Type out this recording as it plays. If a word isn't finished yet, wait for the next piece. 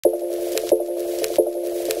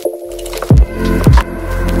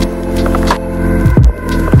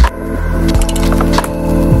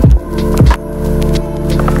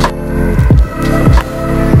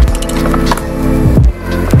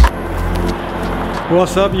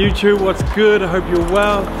What's up YouTube, what's good? I hope you're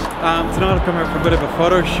well. Tonight I've come out for a bit of a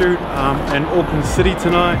photo shoot in Auckland City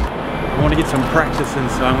tonight. I want to get some practice in,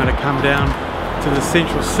 so I'm going to come down to the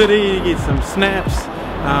central city, get some snaps.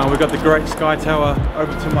 We've got the great sky tower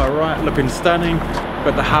over to my right looking stunning. We've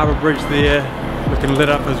got the harbour bridge there looking lit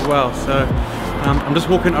up as well. So I'm just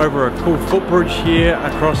walking over a cool footbridge here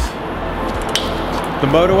across the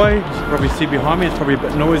motorway. You can probably see behind me, it's probably a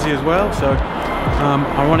bit noisy as well. So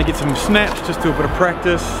I want to get some snaps, just do a bit of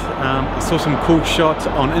practice. I saw some cool shots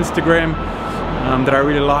on Instagram that I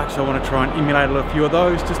really like, so I want to try and emulate a few of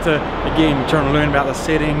those, just to, again, trying to learn about the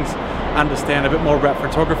settings, understand a bit more about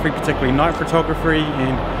photography, particularly night photography,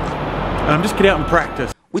 and just get out and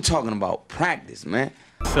practice. We're talking about practice, man.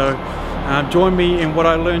 So join me in what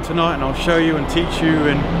I learned tonight, and I'll show you and teach you,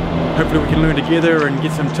 and hopefully we can learn together and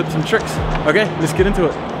get some tips and tricks. Okay, let's get into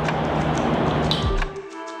it.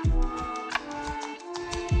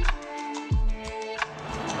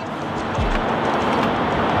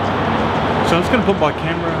 So I'm just going to put my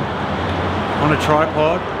camera on a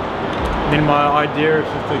tripod, and then my idea is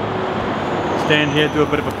just to stand here, do a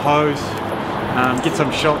bit of a pose, get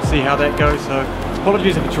some shots, see how that goes. So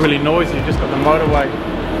apologies if it's really noisy, I've just got the motorway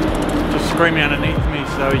just screaming underneath me,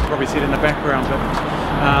 so you can probably see it in the background. But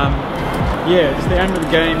yeah, just the aim of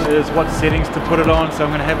the game is what settings to put it on. So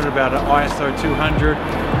I'm going to have it about an ISO 200,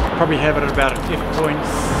 probably have it at about an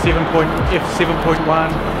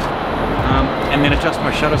f7.1. And then adjust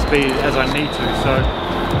my shutter speed as I need to. So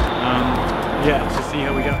yeah, let's see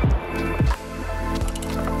how we go.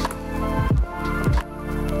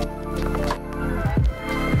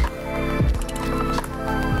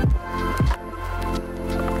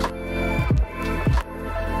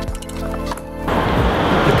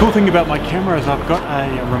 The cool thing about my camera is I've got a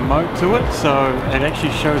remote to it, so it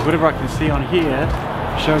actually shows whatever I can see on here,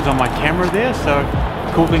 shows on my camera there. So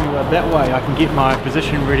cool thing about that way, I can get my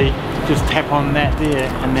position ready, just tap on that there,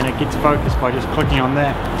 and then it gets focused by just clicking on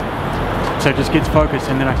that. So it just gets focused,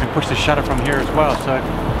 and then I can push the shutter from here as well. So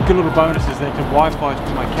good little bonus is that the Wi-Fi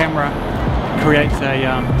to my camera creates a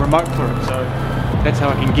remote for it. So that's how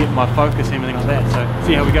I can get my focus and everything like that. So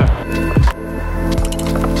see how we go.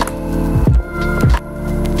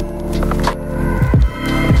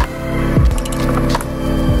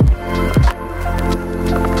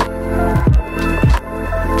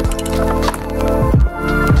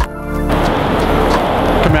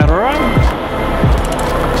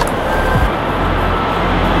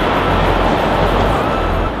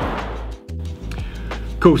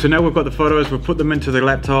 Cool, so now we've got the photos, we've put them into the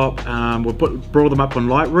laptop, we've brought them up on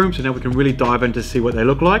Lightroom, so now we can really dive in to see what they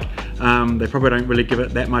look like. They probably don't really give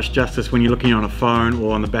it that much justice when you're looking on a phone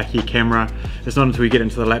or on the back of your camera. It's not until you get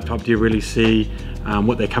into the laptop do you really see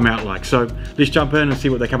what they come out like. So let's jump in and see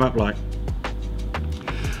what they come up like.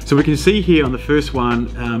 So we can see here on the first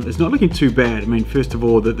one, it's not looking too bad. I mean, first of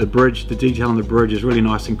all, the bridge, the detail on the bridge is really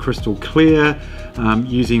nice and crystal clear,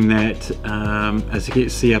 using that, as you can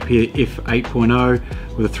see up here, f8.0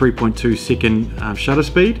 with a 3.2 second shutter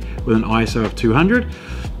speed with an ISO of 200.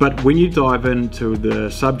 But when you dive into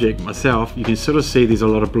the subject myself, you can sort of see there's a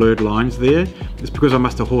lot of blurred lines there. It's because I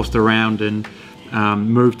must have horsed around and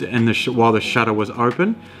moved in while the shutter was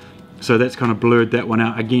open. So that's kind of blurred that one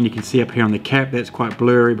out. Again, you can see up here on the cap, that's quite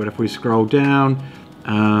blurry, but if we scroll down,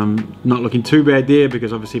 not looking too bad there,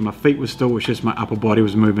 because obviously my feet were still, it's just my upper body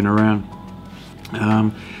was moving around.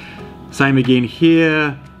 Same again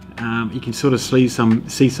here, you can sort of see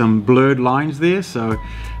some blurred lines there, so it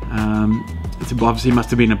obviously must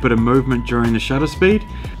have been a bit of movement during the shutter speed.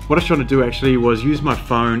 What I was trying to do actually was use my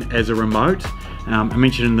phone as a remote. I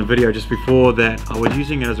mentioned in the video just before that I was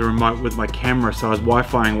using it as a remote with my camera, so I was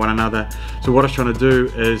Wi-Fiing one another. So what I was trying to do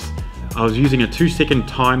is I was using a 2-second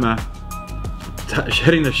timer,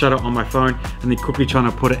 hitting the shutter on my phone, and then quickly trying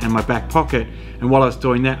to put it in my back pocket. And while I was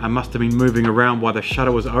doing that, I must have been moving around while the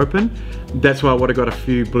shutter was open. That's why I would have got a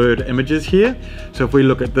few blurred images here. So if we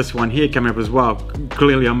look at this one here coming up as well,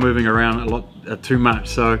 clearly I'm moving around a lot too much.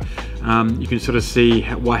 So you can sort of see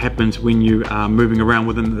what happens when you are moving around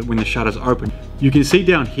when the shutter's open. You can see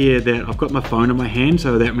down here that I've got my phone in my hand,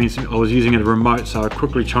 so that means I was using it as a remote, so I was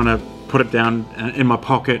quickly trying to put it down in my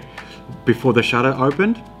pocket before the shutter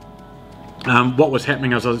opened. What was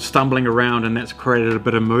happening is I was stumbling around, and that's created a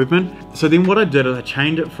bit of movement. So then what I did is I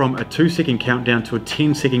changed it from a 2-second countdown to a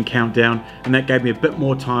 10-second countdown, and that gave me a bit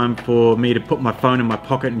more time for me to put my phone in my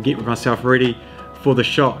pocket and get myself ready for the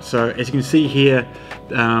shot. So as you can see here,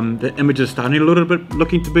 the image is starting a little bit,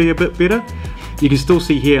 looking to be a bit better. You can still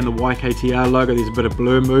see here in the YKTR logo there's a bit of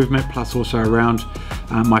blur movement, plus also around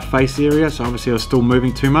my face area, so obviously I was still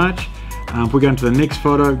moving too much. If we go into the next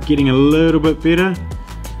photo, getting a little bit better.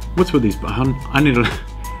 what's with these? I need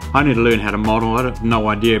to learn how to model. I have no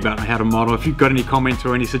idea about how to model. If you've got any comments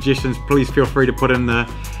or any suggestions, please feel free to put in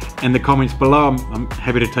the comments below. I'm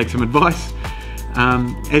happy to take some advice.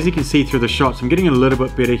 As you can see through the shots, I'm getting a little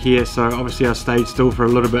bit better here, so obviously I stayed still for a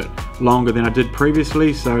little bit longer than I did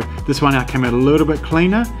previously, so this one came out a little bit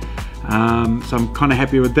cleaner, so I'm kind of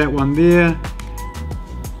happy with that one there.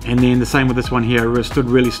 And then the same with this one here, I stood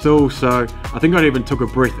really still, so I think I even took a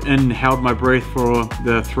breath in, held my breath for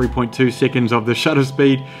the 3.2 seconds of the shutter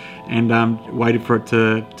speed, and waited for it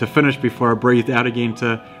to finish before I breathed out again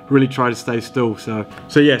to really try to stay still. So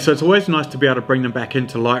yeah, so it's always nice to be able to bring them back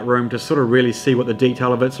into Lightroom to sort of really see what the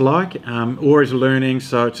detail of it's like. Always learning,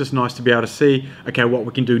 so it's just nice to be able to see, okay, what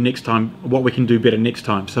we can do next time, what we can do better next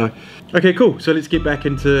time. So, okay, cool. So let's get back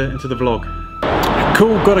into the vlog.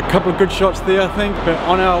 Cool, got a couple of good shots there, I think, but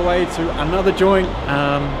on our way to another joint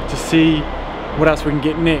to see what else we can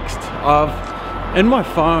get next. In my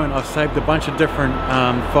phone, I've saved a bunch of different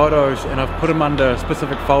photos, and I've put them under a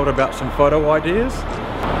specific folder about some photo ideas.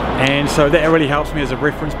 And so that really helps me as a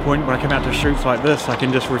reference point when I come out to shoots like this. I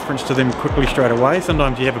can just reference to them quickly straight away.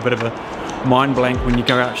 Sometimes you have a bit of a mind blank when you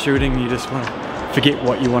go out shooting, you just want to forget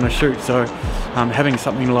what you want to shoot. So having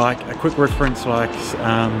something like a quick reference, like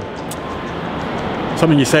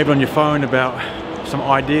something you saved on your phone about some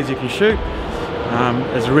ideas you can shoot,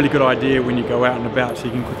 is a really good idea when you go out and about, so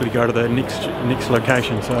you can quickly go to the next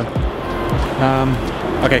location. So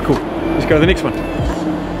okay, cool, let's go to the next one.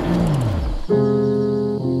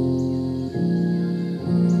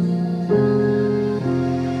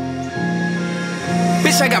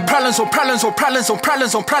 I got problems on problems on problems on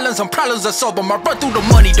problems on problems on problems I solve them. I run through the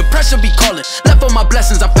money, the pressure be calling. Left on my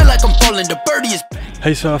blessings, I feel like I'm falling. The birdie is.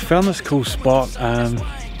 Hey, so I found this cool spot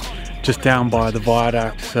just down by the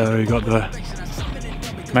viaduct. So you got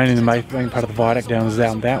mainly the main part of the viaduct down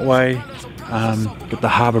that way. Got the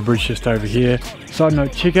harbour bridge just over here. Side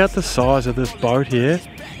note, check out the size of this boat here.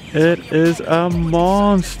 It is a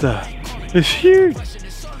monster. It's huge.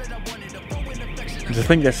 I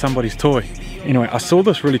think that's somebody's toy. Anyway, I saw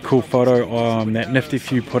this really cool photo that Nifty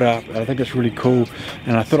Few put up. I think it's really cool,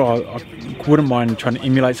 and I thought I wouldn't mind trying to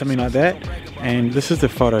emulate something like that. And this is the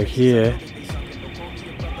photo here.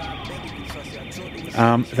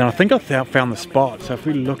 Then I think I found the spot. So if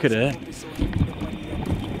we look at it,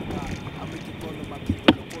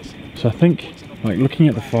 so I think, like, looking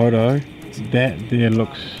at the photo, that there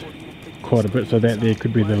looks quite a bit. So that there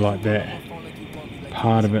could be that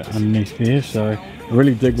part of it underneath there. So I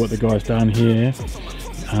really dig what the guy's done here,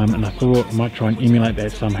 and I thought I might try and emulate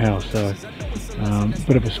that somehow. So a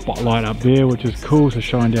bit of a spotlight up there, which is cool, so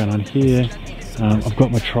shine down on here. I've got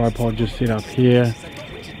my tripod just set up here,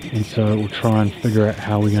 and so we'll try and figure out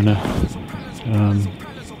how we're gonna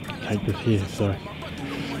take this here. So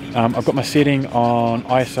I've got my setting on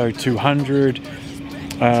ISO 200,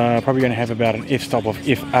 probably gonna have about an f-stop of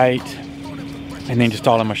f8, and then just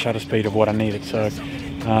dial in my shutter speed of what I needed. So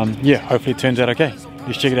yeah, hopefully it turns out okay.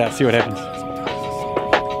 Let's check it out, see what happens.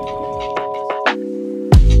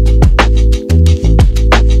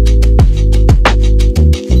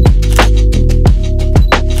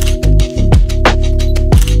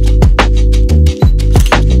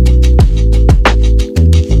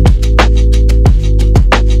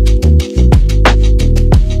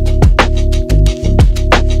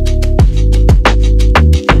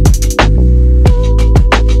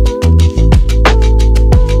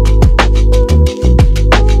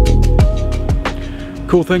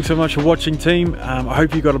 Cool, thanks so much for watching, team. I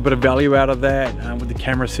hope you got a bit of value out of that with the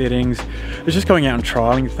camera settings. It's just going out and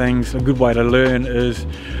trialing things. A good way to learn is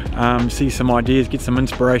see some ideas, get some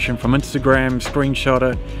inspiration from Instagram, screenshot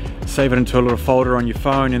it, save it into a little folder on your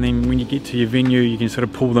phone, and then when you get to your venue, you can sort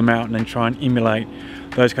of pull them out and then try and emulate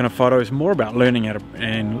those kind of photos. More about learning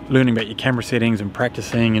learning about your camera settings and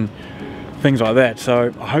practicing and things like that.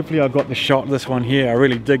 So hopefully I got the shot of this one here. I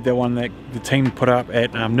really dig that one that the team put up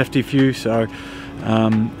at Nifty Few. So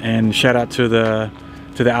and shout out to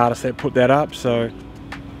the artist that put that up. So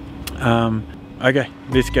okay,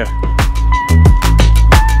 let's go.